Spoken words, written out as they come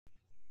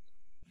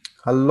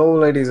Hello,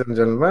 ladies and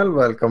gentlemen.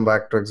 Welcome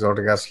back to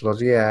Exotic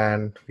Astrology,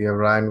 and we have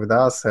Ryan with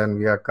us, and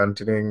we are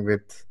continuing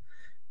with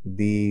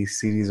the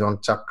series on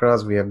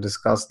chakras. We have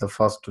discussed the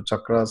first two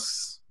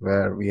chakras,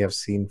 where we have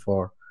seen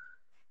for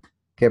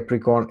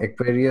Capricorn,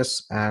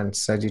 Aquarius, and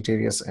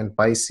Sagittarius and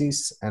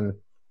Pisces, and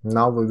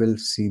now we will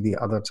see the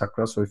other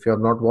chakras. So, if you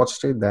have not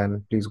watched it,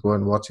 then please go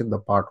and watch it. The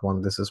part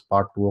one. This is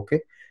part two,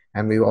 okay?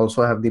 And we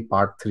also have the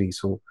part three.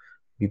 So,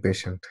 be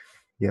patient.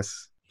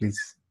 Yes, please.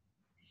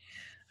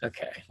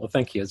 Okay, well,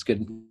 thank you. It's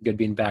good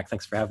being back.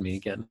 Thanks for having me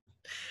again.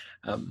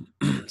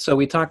 So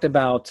we talked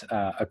about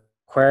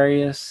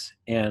Aquarius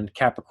and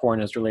Capricorn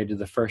as related to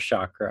the first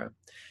chakra,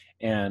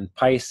 and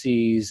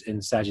Pisces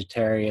and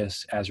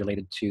Sagittarius as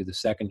related to the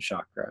second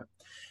chakra.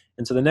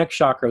 And so the next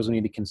chakras we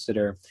need to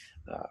consider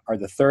are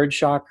the third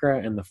chakra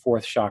and the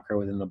fourth chakra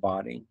within the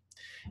body.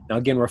 Now,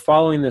 again, we're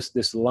following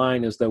this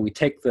line as though we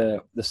take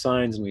the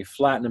signs and we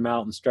flatten them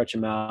out and stretch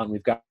them out, and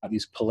we've got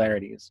these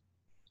polarities.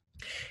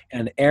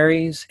 And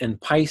Aries and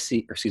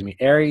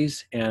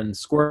Aries and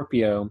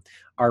Scorpio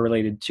are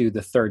related to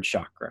the third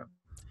chakra.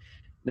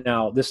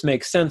 Now, this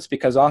makes sense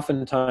because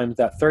oftentimes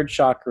that third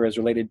chakra is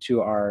related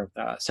to our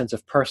sense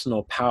of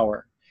personal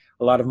power.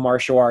 A lot of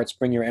martial arts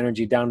bring your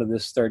energy down to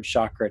this third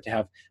chakra to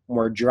have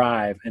more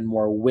drive and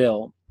more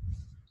will.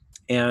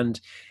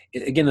 And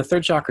again, the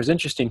third chakra is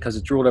interesting because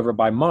it's ruled over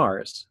by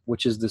Mars,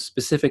 which is the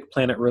specific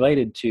planet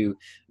related to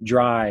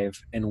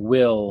drive and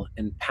will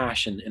and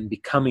passion and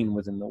becoming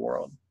within the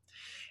world.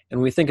 And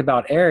when we think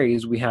about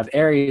Aries, we have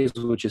Aries,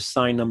 which is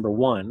sign number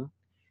 1.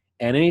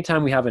 And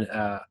anytime we have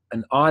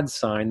an odd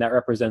sign, that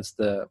represents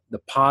the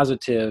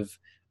positive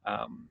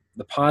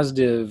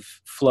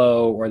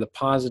flow or the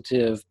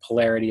positive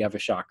polarity of a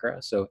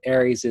chakra. So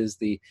Aries is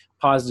the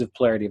positive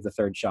polarity of the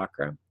third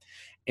chakra.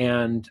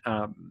 And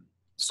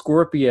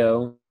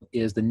Scorpio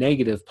is the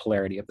negative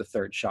polarity of the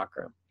third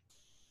chakra,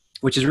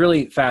 which is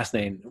really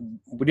fascinating.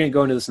 We didn't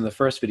go into this in the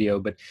first video,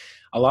 but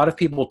a lot of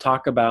people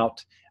talk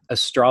about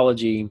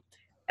astrology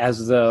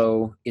as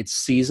though it's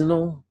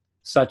seasonal,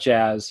 such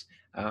as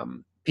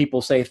people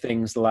say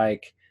things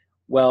like,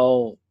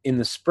 well, in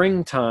the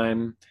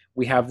springtime,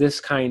 we have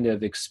this kind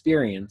of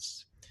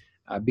experience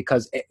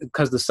because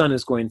the sun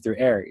is going through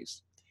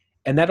Aries.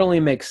 And that only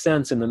makes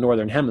sense in the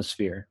northern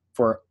hemisphere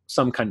for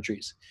some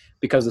countries,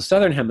 because the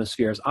southern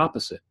hemisphere is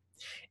opposite.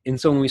 And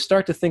so when we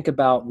start to think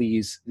about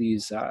these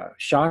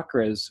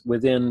chakras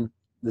within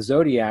the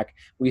zodiac,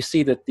 we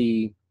see that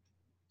the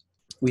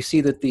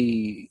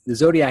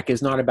zodiac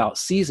is not about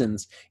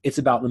seasons. It's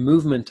about the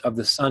movement of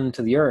the sun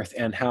to the earth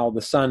and how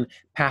the sun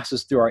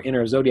passes through our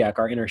inner zodiac,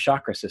 our inner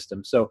chakra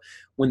system. So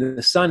when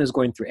the sun is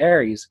going through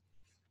Aries,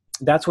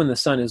 that's when the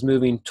sun is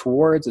moving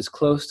towards as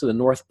close to the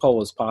North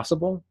Pole as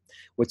possible,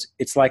 which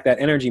it's like that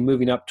energy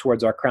moving up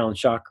towards our crown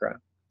chakra.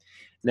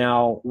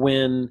 Now,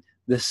 when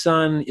the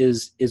sun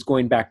is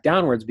going back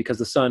downwards, because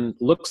the sun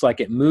looks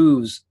like it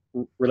moves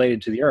related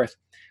to the earth,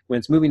 when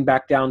it's moving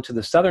back down to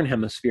the southern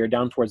hemisphere,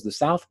 down towards the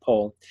South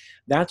Pole,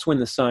 that's when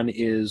the sun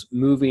is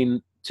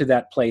moving to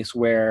that place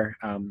where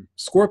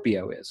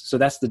Scorpio is. So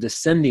that's the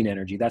descending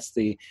energy. That's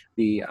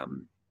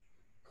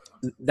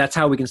that's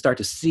how we can start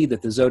to see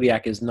that the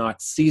zodiac is not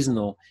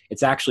seasonal.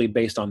 It's actually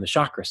based on the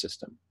chakra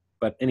system.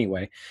 But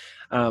anyway,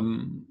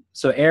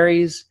 so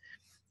Aries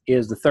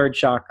is the third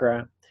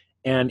chakra.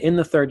 And in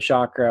the third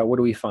chakra, what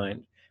do we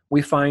find?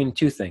 We find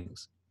two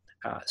things.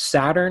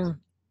 Saturn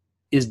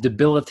is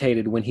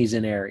debilitated when he's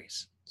in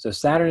Aries. So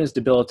Saturn is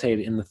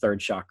debilitated in the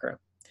third chakra.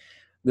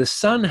 The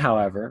sun,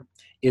 however,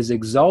 is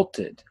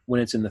exalted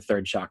when it's in the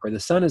third chakra. The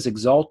sun is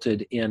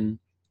exalted in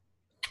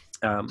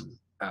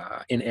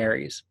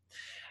Aries.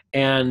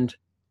 And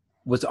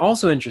what's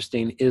also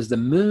interesting is the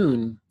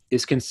moon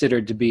is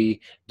considered to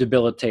be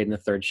debilitated in the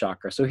third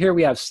chakra. So here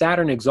we have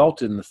Saturn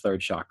exalted in the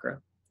third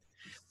chakra.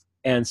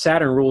 And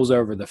Saturn rules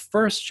over the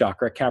first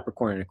chakra,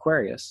 Capricorn and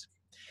Aquarius.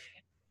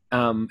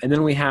 And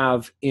then we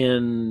have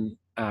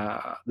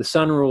the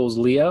sun rules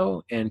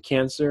Leo, and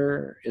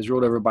Cancer is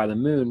ruled over by the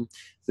moon.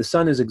 The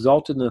sun is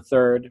exalted in the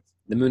third,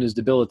 the moon is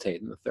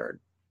debilitated in the third.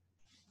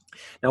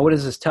 Now, what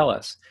does this tell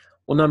us?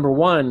 Well, number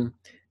one,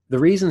 the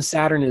reason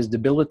Saturn is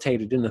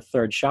debilitated in the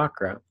third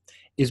chakra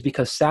is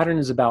because Saturn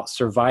is about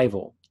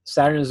survival.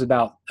 Saturn is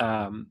about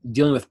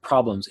dealing with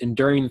problems,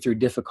 enduring through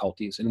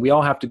difficulties, and we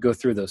all have to go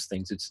through those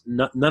things.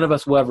 None of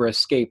us will ever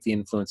escape the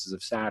influences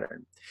of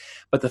Saturn.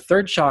 But the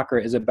third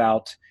chakra is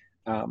about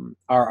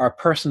our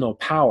personal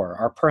power,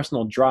 our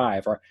personal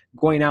drive, our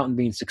going out and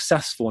being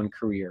successful in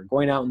career,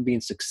 going out and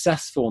being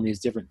successful in these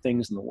different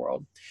things in the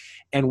world.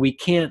 And we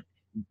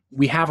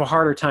have a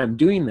harder time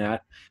doing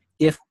that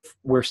if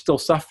we're still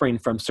suffering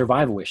from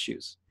survival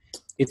issues.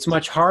 It's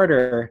much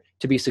harder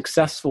to be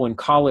successful in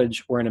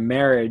college or in a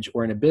marriage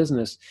or in a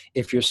business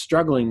if you're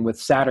struggling with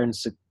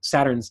Saturn's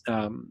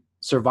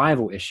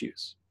survival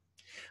issues.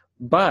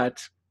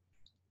 But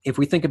if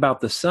we think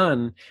about the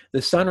sun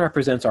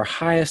represents our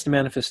highest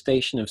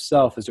manifestation of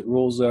self as it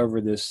rules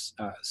over this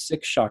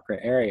sixth chakra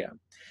area.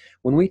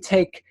 When we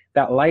take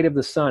that light of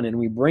the sun and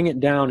we bring it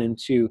down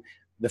into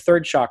the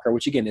third chakra,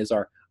 which again is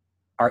our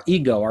our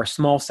ego, our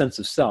small sense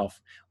of self.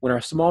 When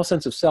our small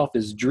sense of self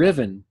is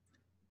driven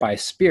by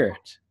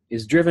spirit,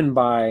 is driven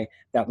by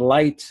that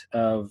light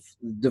of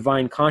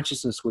divine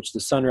consciousness, which the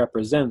sun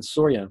represents,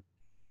 Surya,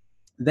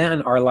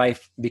 then our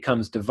life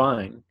becomes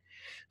divine.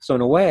 So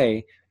in a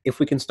way, if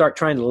we can start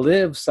trying to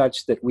live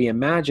such that we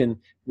imagine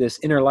this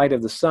inner light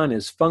of the sun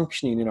is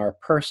functioning in our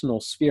personal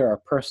sphere, our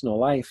personal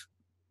life,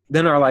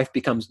 then our life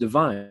becomes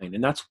divine.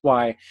 And that's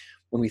why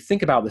when we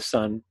think about the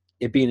sun,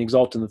 it being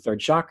exalted in the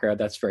third chakra,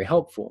 that's very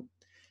helpful.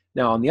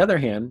 Now, on the other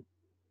hand,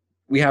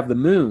 we have the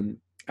moon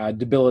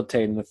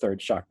debilitating the third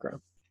chakra.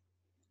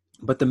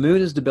 But the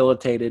moon is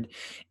debilitated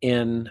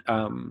in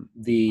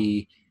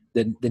the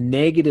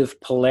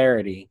negative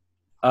polarity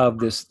of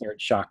this third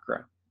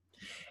chakra.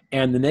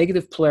 And the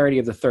negative polarity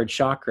of the third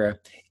chakra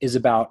is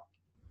about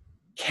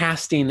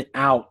casting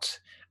out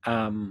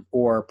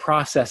or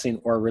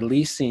processing or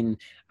releasing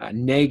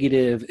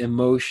negative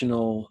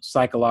emotional,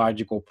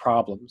 psychological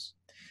problems.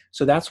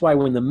 So that's why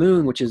when the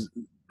moon, which is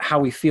how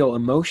we feel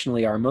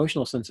emotionally, our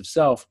emotional sense of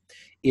self,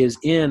 is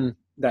in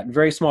that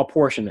very small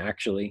portion,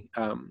 actually,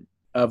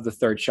 of the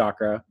third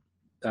chakra,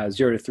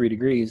 0 to 3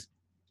 degrees,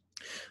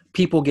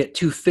 people get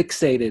too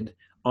fixated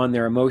on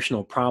their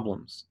emotional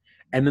problems.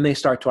 And then they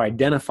start to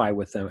identify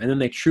with them. And then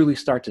they truly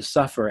start to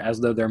suffer as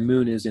though their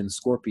moon is in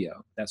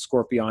Scorpio, that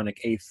scorpionic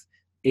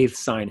eighth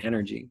sign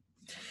energy.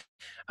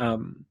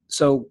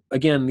 So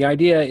again, the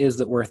idea is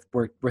that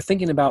we're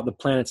thinking about the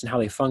planets and how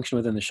they function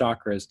within the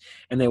chakras,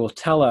 and they will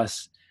tell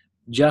us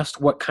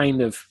just what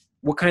kind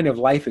of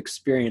life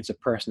experience a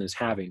person is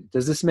having.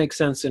 Does this make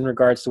sense in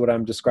regards to what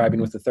I'm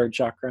describing with the third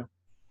chakra?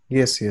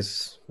 Yes,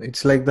 yes.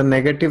 It's like the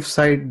negative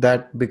side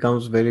that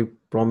becomes very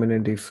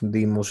prominent if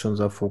the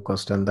emotions are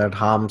focused, and that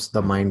harms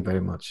the mind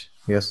very much.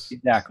 Yes.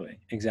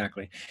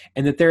 Exactly.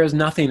 And that there is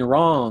nothing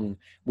wrong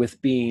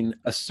with being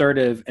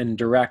assertive and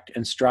direct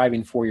and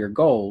striving for your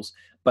goals.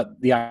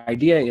 But the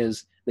idea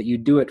is that you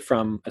do it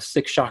from a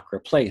sixth chakra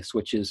place,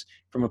 which is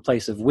from a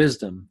place of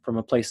wisdom, from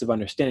a place of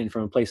understanding,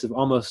 from a place of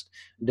almost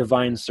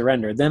divine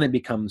surrender. Then it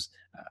becomes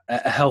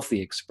a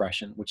healthy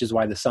expression, which is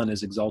why the sun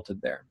is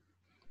exalted there.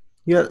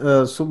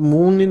 Yeah, so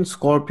moon in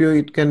Scorpio,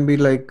 it can be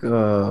like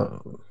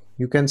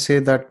you can say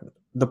that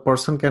the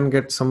person can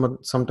get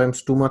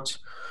sometimes too much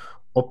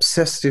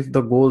obsessed if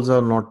the goals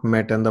are not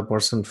met, and the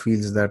person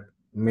feels that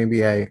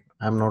maybe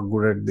I'm not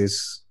good at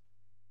this.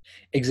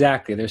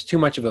 Exactly. There's too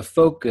much of a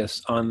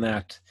focus on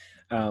that,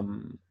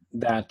 of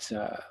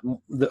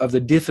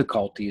the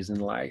difficulties in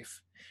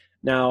life.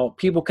 Now,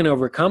 people can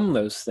overcome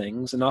those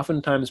things, and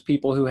oftentimes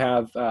people who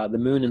have the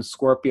moon in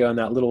Scorpio in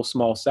that little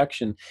small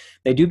section,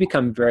 they do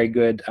become very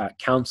good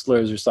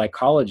counselors or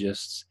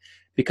psychologists,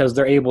 because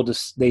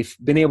they've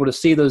been able to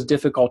see those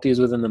difficulties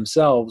within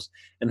themselves,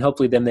 and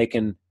hopefully then they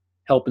can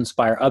help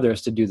inspire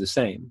others to do the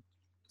same.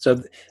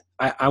 So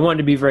I wanted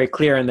to be very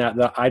clear in that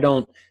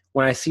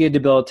when I see a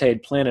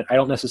debilitated planet, I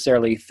don't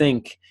necessarily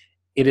think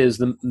it is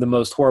the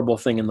most horrible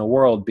thing in the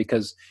world,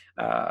 because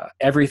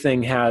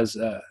everything has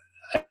a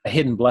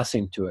hidden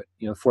blessing to it.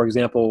 You know, for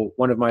example,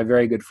 one of my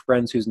very good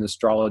friends who's an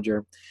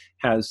astrologer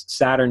has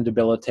Saturn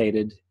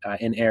debilitated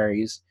in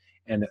Aries,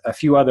 and a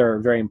few other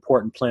very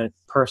important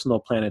personal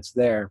planets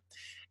there.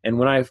 And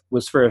when I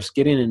was first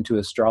getting into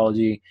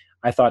astrology,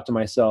 I thought to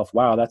myself,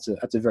 wow, that's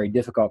a very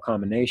difficult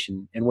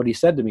combination. And what he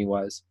said to me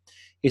was,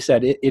 he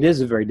said, it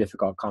is a very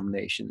difficult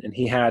combination. And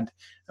he had,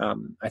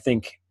 I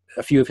think,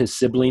 a few of his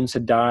siblings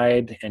had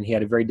died, and he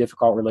had a very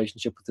difficult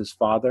relationship with his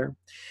father.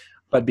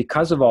 But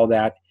because of all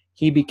that,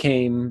 he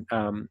became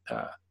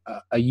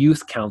a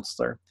youth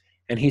counselor.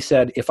 And he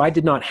said, if I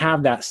did not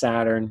have that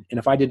Saturn, and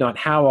if I did not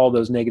have all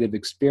those negative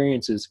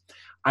experiences,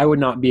 I would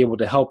not be able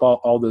to help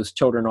all those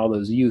children, all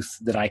those youth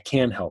that I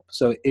can help.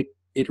 So it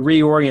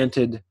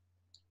reoriented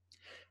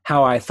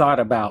how I thought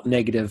about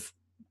negative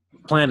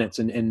planets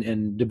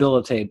and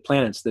debilitated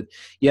planets, that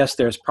yes,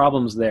 there's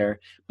problems there,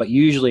 but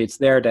usually it's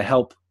there to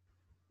help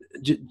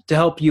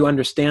you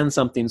understand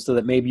something, so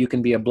that maybe you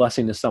can be a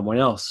blessing to someone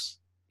else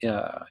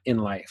in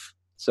life.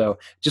 So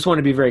just want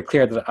to be very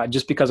clear that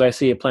just because I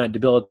see a planet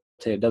debilitated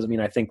doesn't mean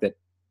I think that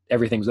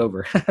everything's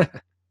over.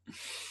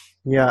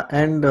 Yeah,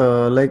 and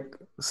like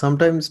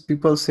sometimes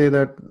people say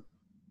that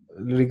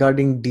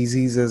regarding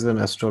diseases and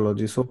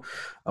astrology. So,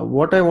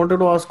 what I wanted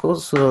to ask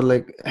was,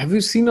 like, have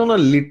you seen on a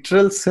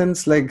literal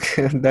sense, like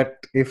that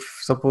if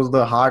suppose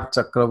the heart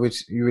chakra,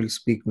 which you will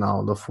speak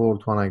now, the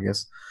fourth one, I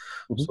guess.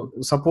 So,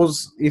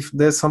 suppose if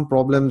there's some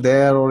problem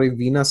there, or if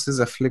Venus is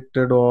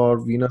afflicted, or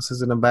Venus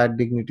is in a bad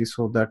dignity,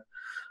 so that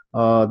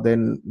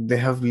then they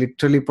have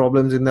literally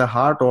problems in their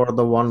heart, or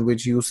the one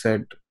which you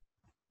said.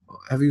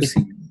 Have you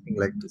seen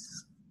anything like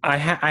this? I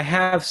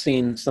have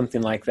seen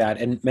something like that,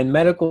 and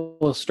medical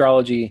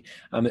astrology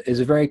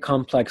is a very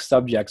complex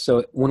subject.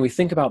 So when we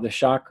think about the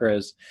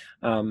chakras,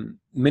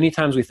 many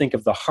times we think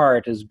of the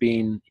heart as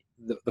being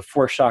the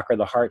fourth chakra,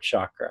 the heart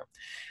chakra.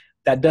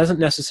 That doesn't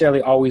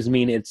necessarily always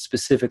mean it's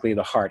specifically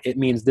the heart. It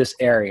means this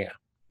area,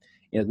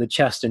 the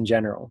chest in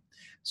general.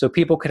 So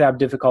people could have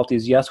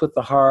difficulties, yes, with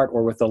the heart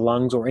or with the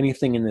lungs or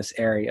anything in this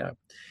area.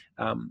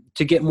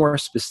 To get more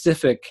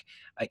specific,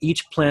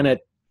 each planet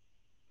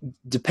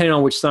depending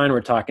on which sign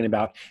we're talking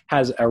about,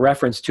 has a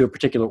reference to a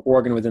particular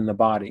organ within the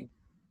body.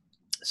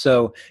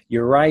 So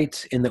you're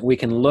right in that we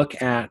can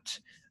look at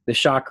the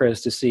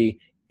chakras to see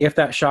if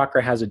that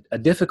chakra has a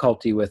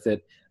difficulty with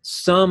it,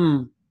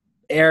 some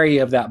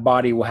area of that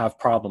body will have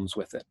problems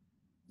with it,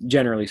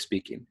 generally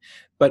speaking.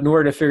 But in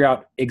order to figure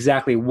out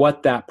exactly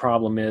what that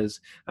problem is,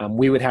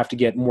 we would have to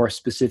get more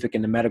specific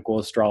into medical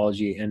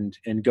astrology and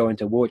go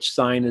into which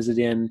sign is it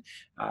in,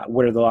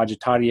 what are the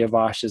Logitati of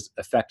Ashas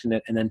affecting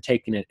it, and then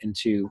taking it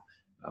into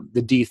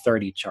the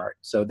D30 chart.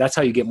 So that's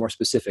how you get more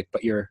specific,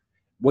 but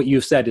what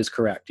you've said is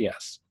correct,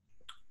 yes.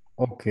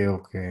 Okay.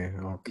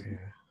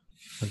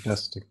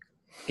 Fantastic.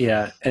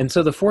 Yeah, and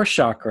so the fourth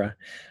chakra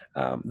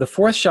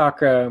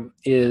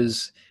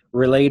is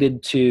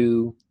related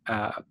to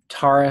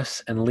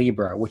Taurus and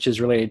Libra, which is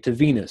related to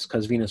Venus,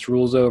 because Venus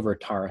rules over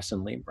Taurus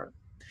and Libra.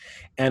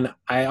 And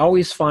I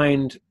always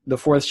find the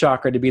fourth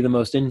chakra to be the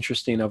most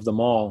interesting of them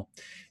all,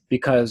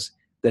 because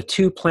the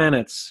two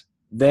planets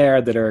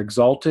there that are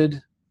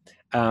exalted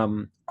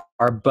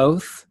are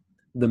both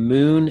the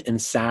moon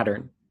and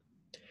Saturn.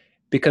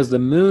 Because the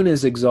moon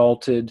is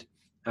exalted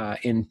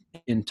in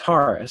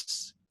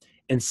Taurus,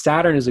 and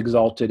Saturn is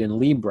exalted in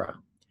Libra.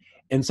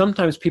 And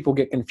sometimes people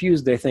get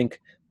confused. They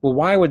think, well,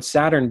 why would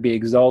Saturn be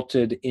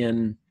exalted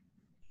in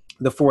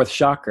the fourth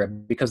chakra?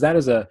 Because that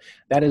is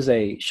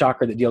a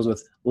chakra that deals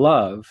with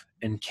love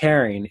and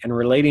caring and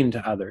relating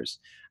to others,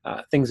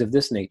 things of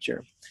this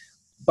nature.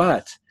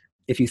 But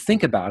if you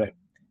think about it,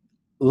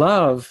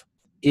 love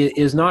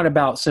is not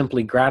about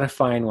simply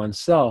gratifying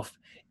oneself.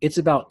 It's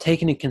about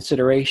taking into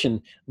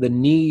consideration the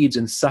needs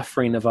and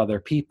suffering of other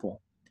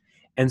people.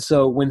 And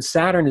so when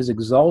Saturn is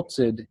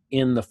exalted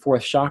in the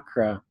fourth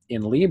chakra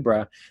in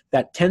Libra,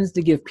 that tends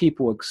to give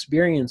people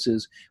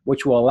experiences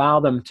which will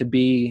allow them to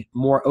be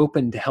more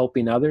open to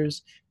helping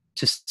others,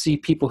 to see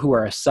people who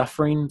are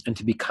suffering and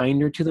to be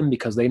kinder to them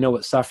because they know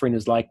what suffering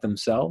is like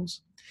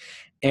themselves.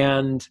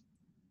 And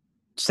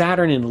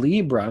Saturn in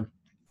Libra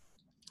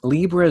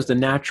is the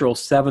natural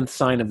seventh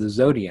sign of the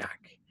zodiac.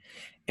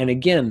 And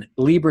again,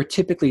 Libra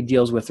typically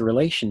deals with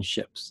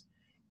relationships.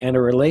 And a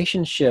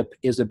relationship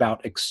is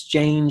about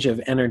exchange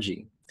of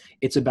energy.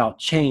 It's about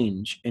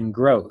change and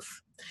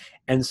growth.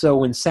 And so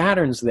when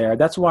Saturn's there,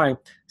 that's why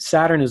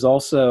Saturn is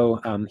also,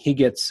 he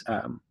gets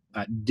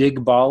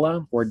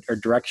digbala or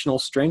directional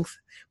strength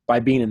by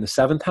being in the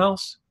seventh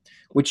house,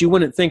 which you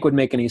wouldn't think would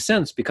make any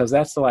sense because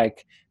that's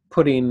like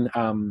putting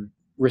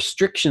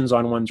restrictions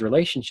on one's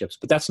relationships.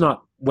 But that's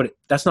not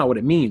what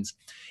it means.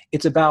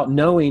 It's about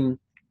knowing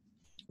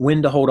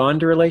when to hold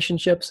on to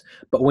relationships,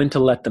 but when to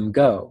let them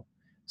go.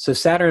 So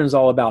Saturn is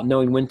all about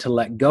knowing when to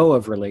let go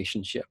of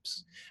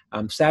relationships.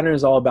 Saturn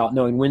is all about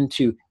knowing when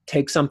to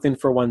take something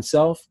for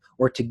oneself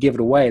or to give it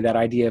away, that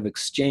idea of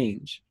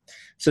exchange.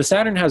 So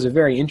Saturn has a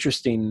very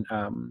interesting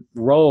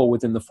role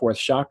within the fourth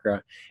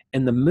chakra.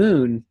 And the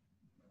moon,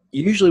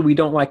 usually we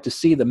don't like to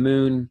see the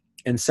moon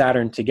and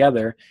Saturn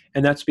together.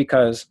 And that's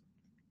because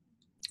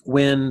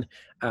when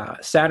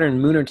Saturn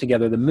and moon are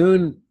together, the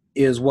moon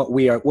is what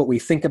we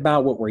think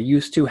about, what we're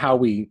used to, how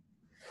we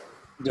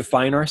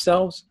define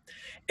ourselves.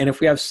 And if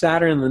we have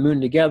Saturn and the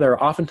moon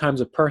together,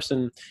 oftentimes a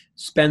person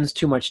spends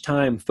too much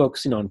time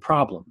focusing on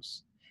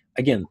problems.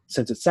 Again,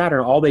 since it's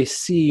Saturn, all they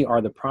see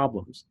are the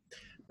problems.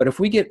 But if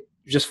we get,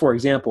 just for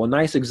example, a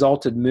nice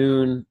exalted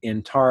moon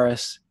in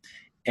Taurus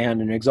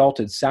and an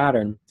exalted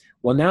Saturn,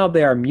 well, now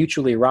they are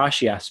mutually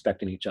Rashi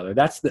aspecting each other.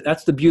 That's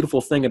the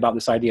beautiful thing about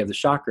this idea of the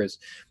chakras,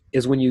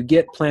 is when you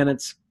get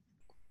planets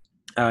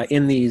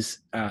in these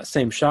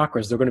same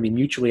chakras, they're going to be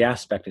mutually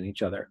aspecting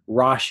each other,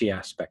 Rashi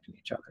aspecting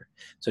each other.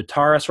 So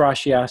Taurus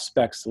Rashi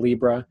aspects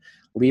Libra,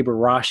 Libra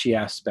Rashi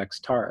aspects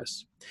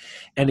Taurus.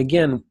 And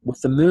again, with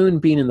the moon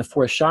being in the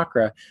fourth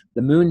chakra,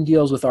 the moon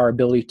deals with our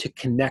ability to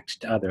connect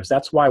to others.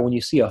 That's why when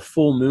you see a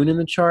full moon in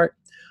the chart,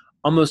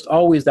 almost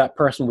always that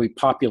person will be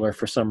popular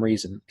for some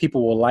reason.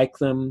 People will like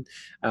them.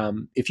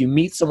 If you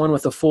meet someone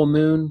with a full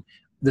moon,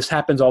 this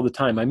happens all the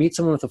time. I meet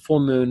someone with a full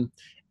moon,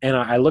 and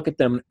I look at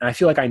them, and I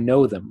feel like I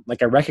know them,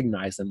 like I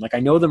recognize them, like I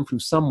know them from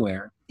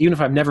somewhere, even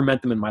if I've never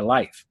met them in my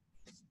life.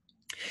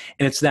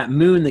 And it's that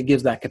moon that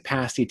gives that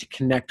capacity to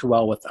connect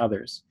well with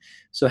others.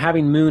 So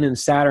having moon and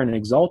Saturn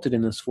exalted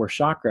in this fourth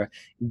chakra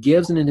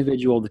gives an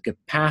individual the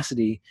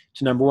capacity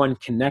to, number one,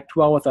 connect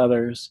well with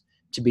others,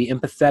 to be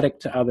empathetic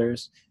to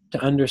others,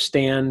 to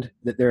understand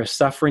that there is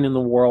suffering in the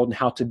world and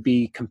how to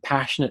be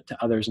compassionate to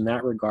others in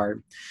that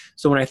regard.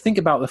 So when I think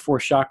about the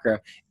fourth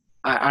chakra,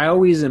 I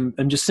always am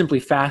just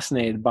simply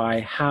fascinated by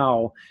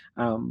how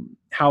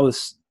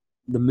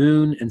the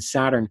moon and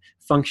Saturn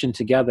function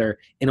together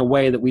in a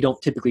way that we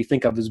don't typically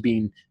think of as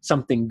being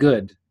something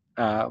good.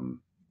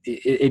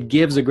 It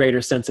gives a greater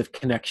sense of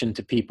connection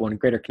to people and a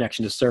greater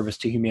connection to service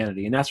to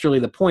humanity. And that's really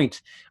the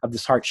point of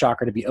this heart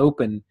chakra, to be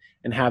open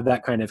and have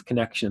that kind of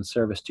connection and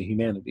service to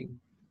humanity.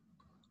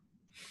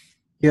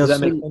 Yeah, Does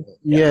that make sense?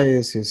 Yeah,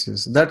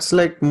 yes. That's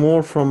like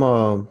more from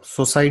a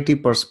society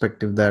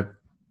perspective, that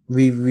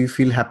we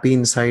feel happy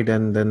inside,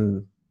 and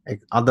then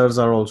like, others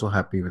are also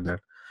happy with that.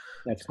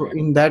 That's So correct.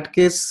 in that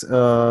case,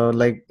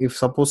 like if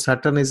suppose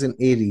Saturn is in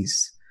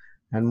Aries,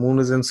 and moon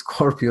is in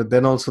Scorpio,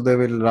 then also they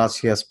will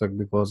Rashi aspect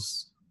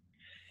because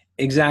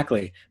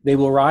Exactly. They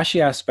will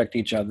Rashi aspect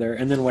each other.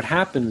 And then what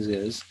happens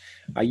is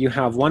you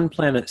have one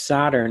planet,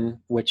 Saturn,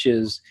 which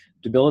is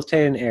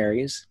debilitated in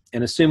Aries,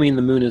 and assuming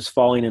the moon is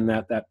falling in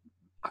that,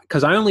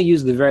 because I only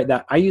use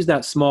I use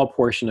that small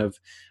portion of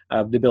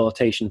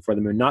debilitation for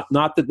the moon.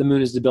 Not that the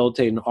moon is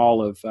debilitated in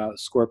all of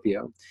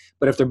Scorpio,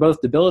 but if they're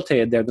both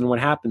debilitated there, then what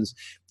happens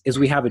is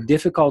we have a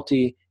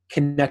difficulty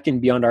connecting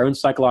beyond our own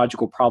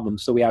psychological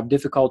problems. So we have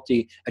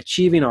difficulty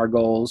achieving our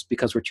goals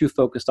because we're too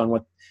focused on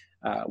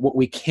what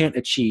we can't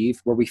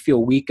achieve, where we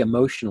feel weak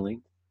emotionally.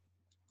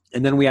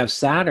 And then we have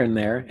Saturn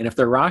there, and if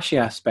they're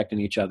Rashi aspecting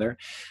each other,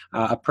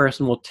 a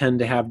person will tend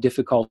to have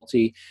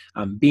difficulty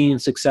being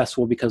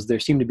successful because there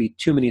seem to be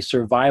too many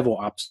survival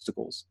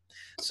obstacles.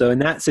 So in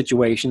that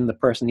situation, the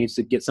person needs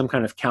to get some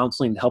kind of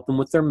counseling to help them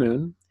with their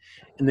moon,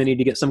 and they need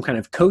to get some kind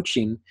of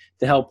coaching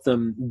to help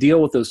them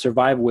deal with those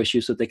survival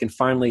issues so that they can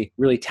finally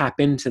really tap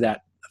into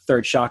that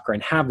third chakra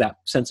and have that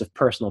sense of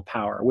personal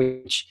power,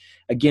 which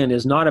again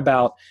is not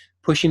about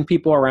pushing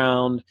people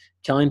around,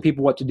 telling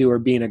people what to do, or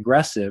being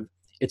aggressive.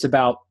 It's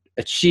about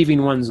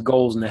achieving one's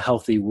goals in a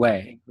healthy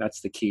way.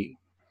 That's the key.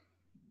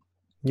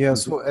 yeah. Mhm.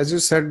 So as you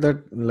said that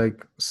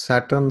like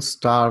Saturn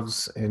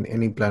stars in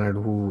any planet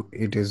who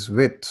it is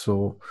with.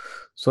 So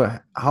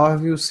how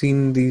have you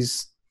seen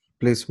these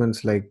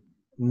placements like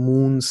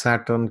Moon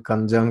Saturn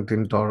conjunct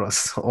in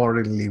Taurus or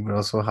in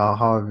Libra? So how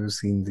have you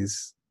seen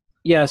this?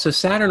 Yeah, so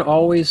Saturn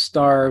always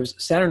stars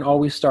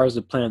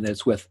the planet that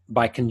it's with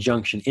by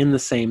conjunction in the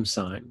same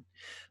sign.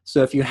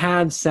 So if you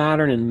had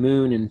Saturn and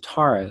Moon in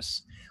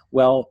Taurus,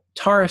 well,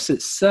 Taurus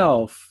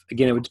itself,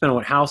 again, it would depend on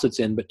what house it's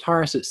in, but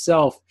Taurus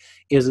itself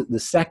is the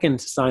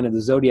second sign of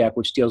the zodiac,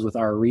 which deals with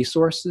our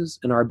resources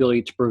and our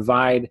ability to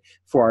provide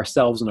for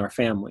ourselves and our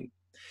family.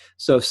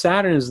 So if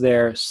Saturn is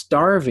there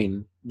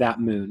starving that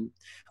moon,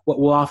 what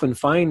we'll often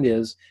find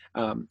is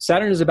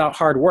Saturn is about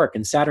hard work,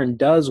 and Saturn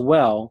does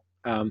well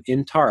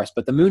in Taurus,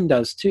 but the moon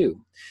does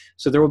too.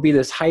 So there will be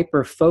this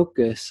hyper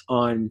focus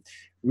on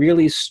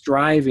really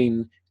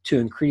striving to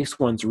increase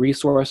one's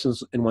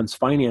resources and one's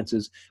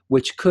finances,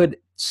 which could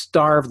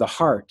starve the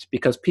heart,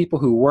 because people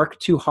who work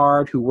too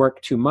hard, who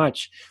work too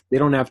much, they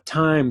don't have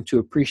time to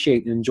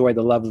appreciate and enjoy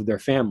the love of their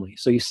family.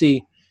 So you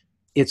see,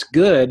 it's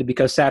good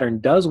because Saturn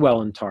does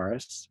well in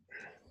Taurus.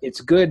 It's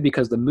good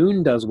because the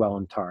moon does well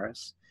in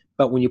Taurus.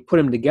 But when you put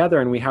them together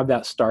and we have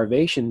that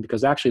starvation,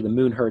 because actually the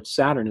moon hurts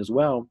Saturn as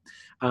well,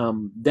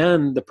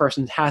 then the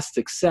person has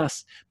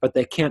success, but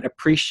they can't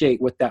appreciate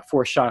what that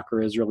fourth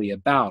chakra is really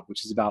about,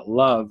 which is about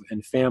love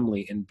and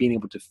family and being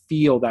able to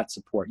feel that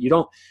support.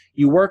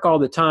 You work all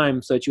the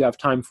time so that you have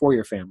time for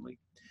your family.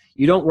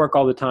 You don't work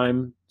all the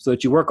time so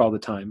that you work all the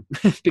time,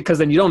 because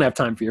then you don't have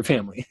time for your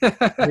family.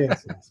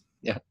 Yes, yes.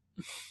 Yeah.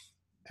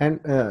 And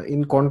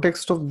in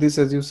context of this,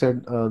 as you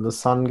said, the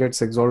sun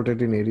gets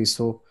exalted in Aries.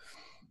 So,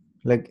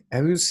 like,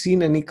 have you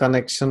seen any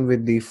connection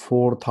with the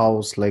fourth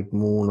house, like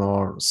moon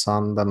or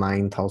sun, the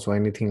ninth house, or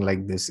anything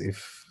like this?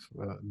 If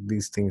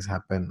these things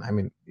happen, I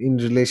mean, in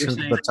You're relation to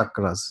saying the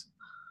chakras.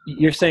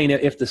 you're saying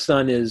that if the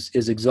sun is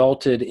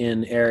exalted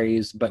in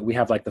Aries, but we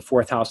have like the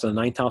fourth house and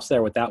the ninth house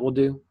there, what that will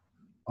do?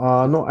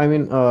 No, I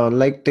mean,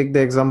 like take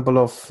the example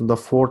of the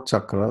four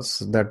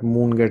chakras that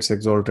moon gets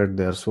exalted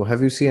there. So,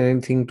 have you seen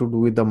anything to do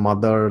with the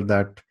mother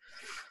that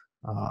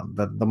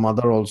the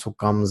mother also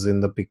comes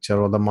in the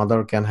picture, or the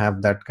mother can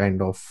have that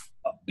kind of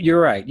You're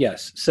right.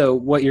 Yes. So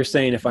what you're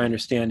saying, if I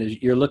understand,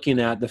 is you're looking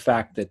at the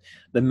fact that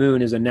the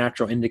moon is a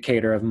natural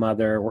indicator of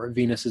mother, or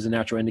Venus is a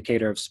natural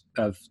indicator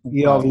of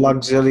yeah of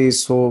luxury.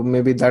 So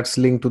maybe that's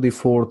linked to the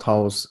fourth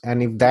house,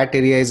 and if that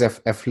area is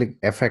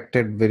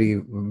affected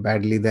very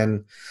badly,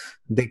 then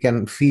they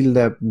can feel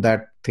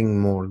that thing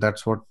more.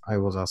 That's what I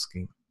was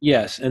asking.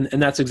 yes, and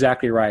that's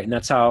exactly right. And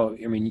that's how,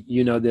 I mean,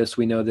 you know this,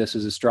 we know this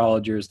as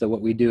astrologers, that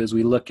what we do is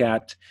we look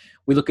at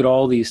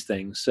all these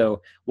things.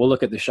 So we'll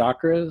look at the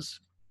chakras,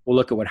 we'll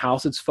look at what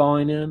house it's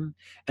falling in,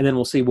 and then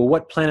we'll see, well,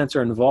 what planets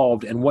are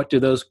involved and what do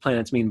those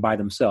planets mean by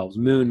themselves?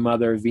 Moon,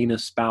 mother,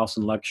 Venus, spouse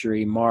and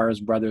luxury, Mars,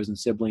 brothers and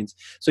siblings.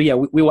 So yeah,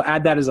 we will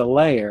add that as a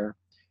layer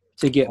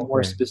to get more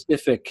Okay.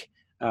 specific.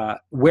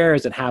 Where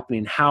is it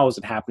happening? How is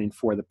it happening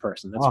for the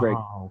person? That's very,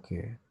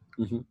 Okay.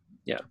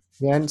 yeah.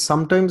 Yeah, and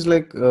sometimes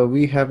like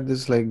we have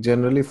this like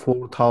generally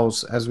fourth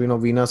house, as we know,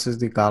 Venus is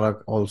the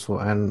Karak also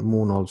and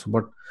Moon also.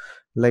 But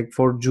like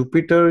for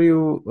Jupiter, you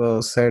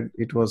said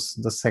it was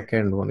the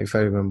second one, if I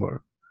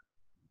remember.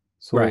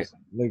 So Right.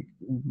 like,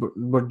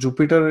 but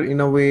Jupiter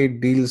in a way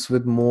deals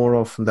with more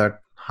of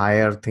that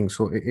higher thing.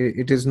 So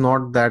it is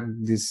not that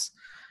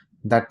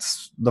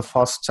that's the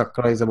first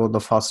chakra is about the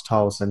first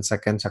house and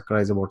second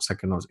chakra is about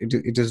second house.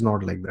 It is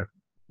not like that.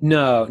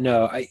 No,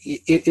 no.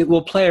 It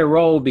will play a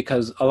role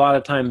because a lot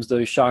of times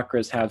those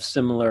chakras have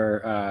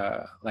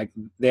similar, like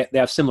they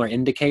have similar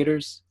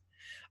indicators.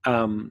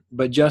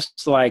 But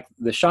just like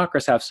the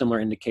chakras have similar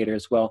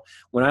indicators, well,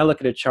 when I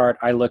look at a chart,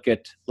 I look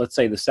at, let's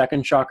say, the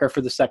second chakra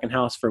for the second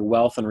house for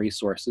wealth and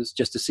resources,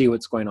 just to see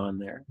what's going on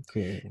there.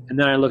 Okay. And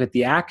then I look at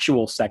the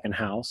actual second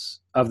house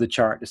of the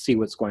chart to see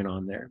what's going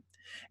on there.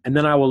 And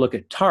then I will look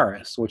at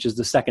Taurus, which is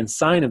the second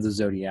sign of the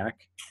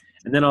zodiac.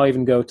 And then I'll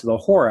even go to the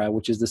Hora,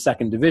 which is the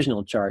second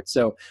divisional chart.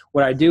 So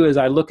what I do is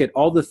I look at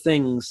all the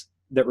things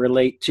that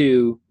relate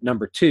to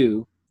number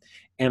 2,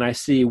 and I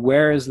see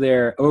where is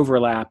there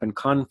overlap and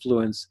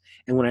confluence.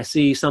 And when I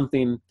see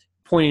something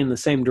pointing in the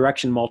same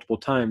direction multiple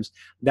times,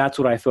 that's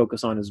what I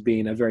focus on as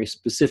being a very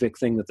specific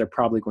thing that they're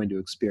probably going to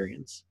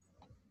experience.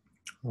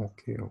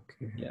 Okay.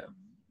 Yeah.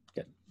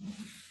 Good.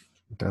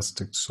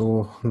 Fantastic.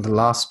 So the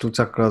last 2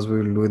 chakras we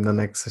will do in the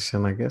next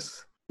session, I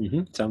guess.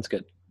 Sounds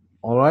good.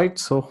 All right.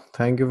 So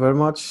thank you very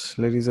much,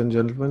 ladies and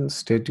gentlemen.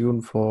 Stay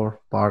tuned for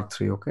part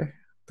 3. Okay.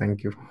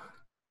 Thank you.